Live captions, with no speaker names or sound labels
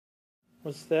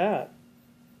What's that?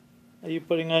 Are you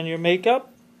putting on your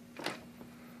makeup?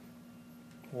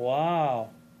 Wow.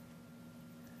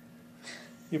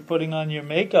 You're putting on your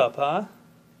makeup, huh?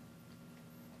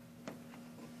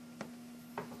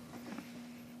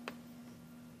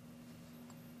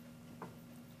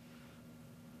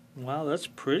 Wow, that's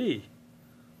pretty.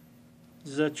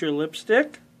 Is that your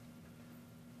lipstick?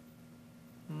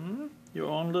 Your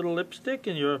own little lipstick,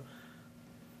 and you're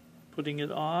putting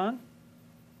it on?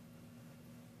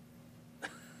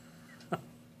 Oh,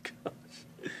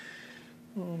 gosh.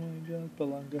 Oh my God,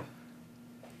 Palanga.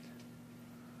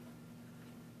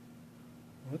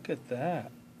 Look at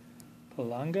that.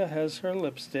 Palanga has her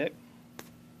lipstick.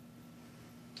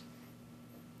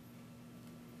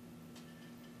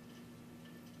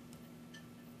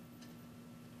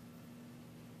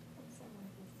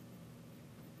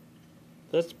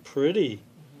 That's pretty.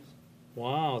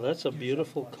 Wow, that's a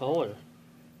beautiful color.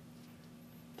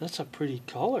 That's a pretty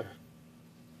color.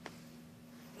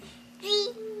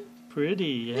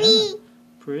 Pretty, yeah.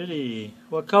 Pretty.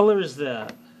 What color is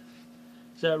that?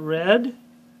 Is that red?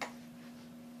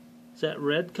 Is that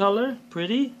red color?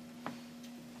 Pretty?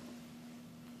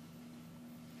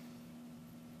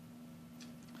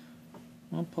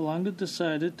 Well, Palanga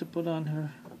decided to put on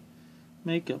her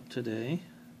makeup today.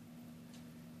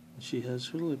 She has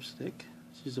her lipstick.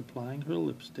 She's applying her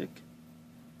lipstick.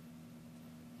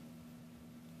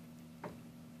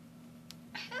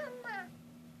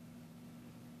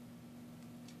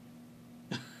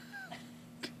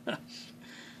 Gosh.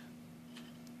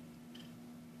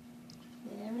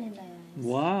 Very nice.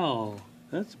 Wow,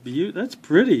 that's that's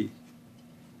pretty.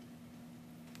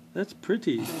 That's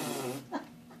pretty.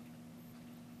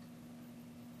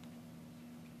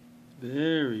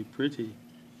 Very pretty.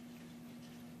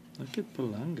 Look at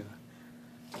Palanga.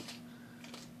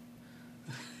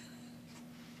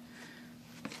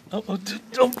 Oh,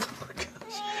 don't!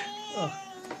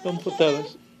 Don't put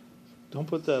that. Don't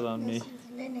put that on me. She's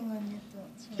leaning on you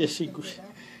too. Yeah,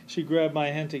 she grabbed my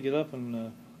hand to get up and.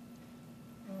 Oh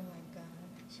my God!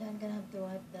 So I'm gonna have to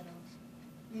wipe that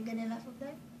off. You get enough of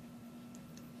that?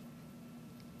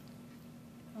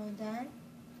 All done?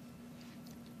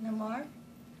 No more?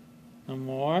 No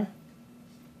more.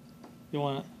 You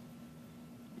want?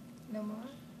 No more?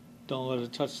 Don't let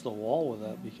it touch the wall with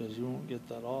that because you won't get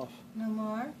that off. No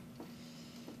more?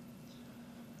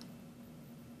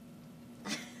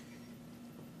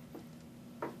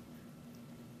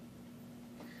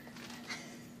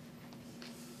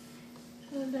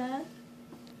 All done?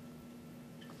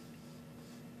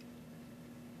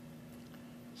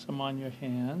 Some on your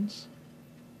hands.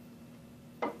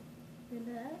 You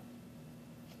done?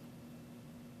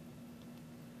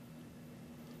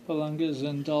 Palanga is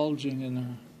indulging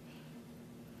in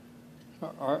her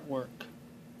artwork.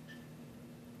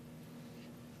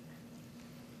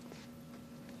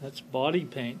 That's body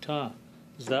paint, huh?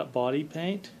 Is that body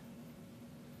paint?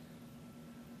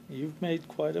 You've made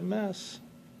quite a mess.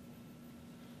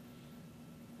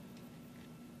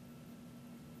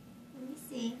 Let me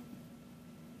see.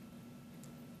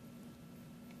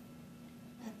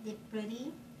 Is it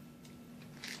pretty?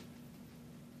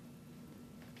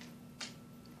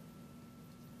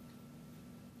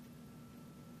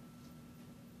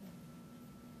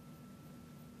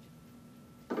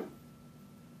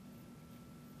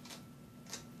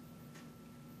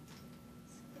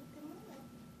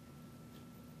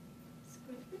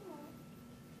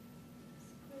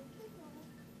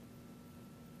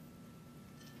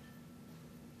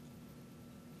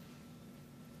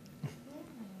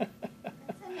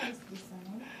 That's a nice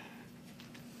design.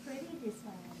 Pretty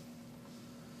design.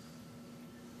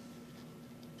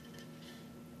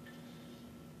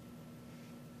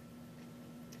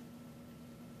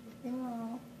 Them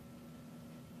all.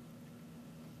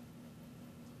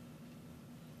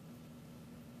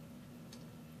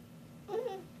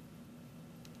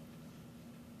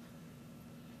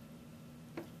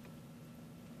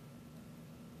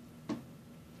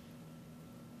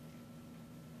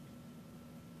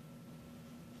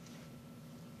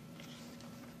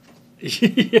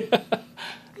 Yeah.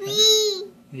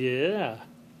 Yeah.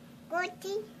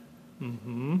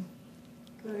 Mm-hmm.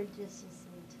 Gorgeous, you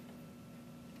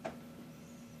said.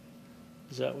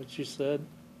 Is that what you said?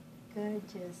 Gorgeous.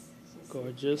 She said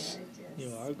Gorgeous? gorgeous.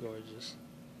 You are gorgeous.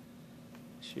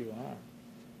 Yes, you are.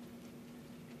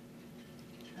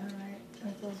 All right,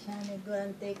 Uncle Shani, go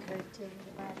and take her to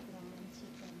the bathroom and she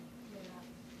can clean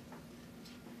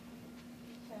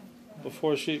up.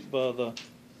 Before the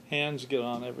hands get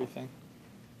on everything.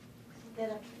 You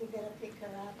gotta pick her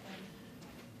up and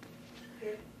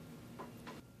get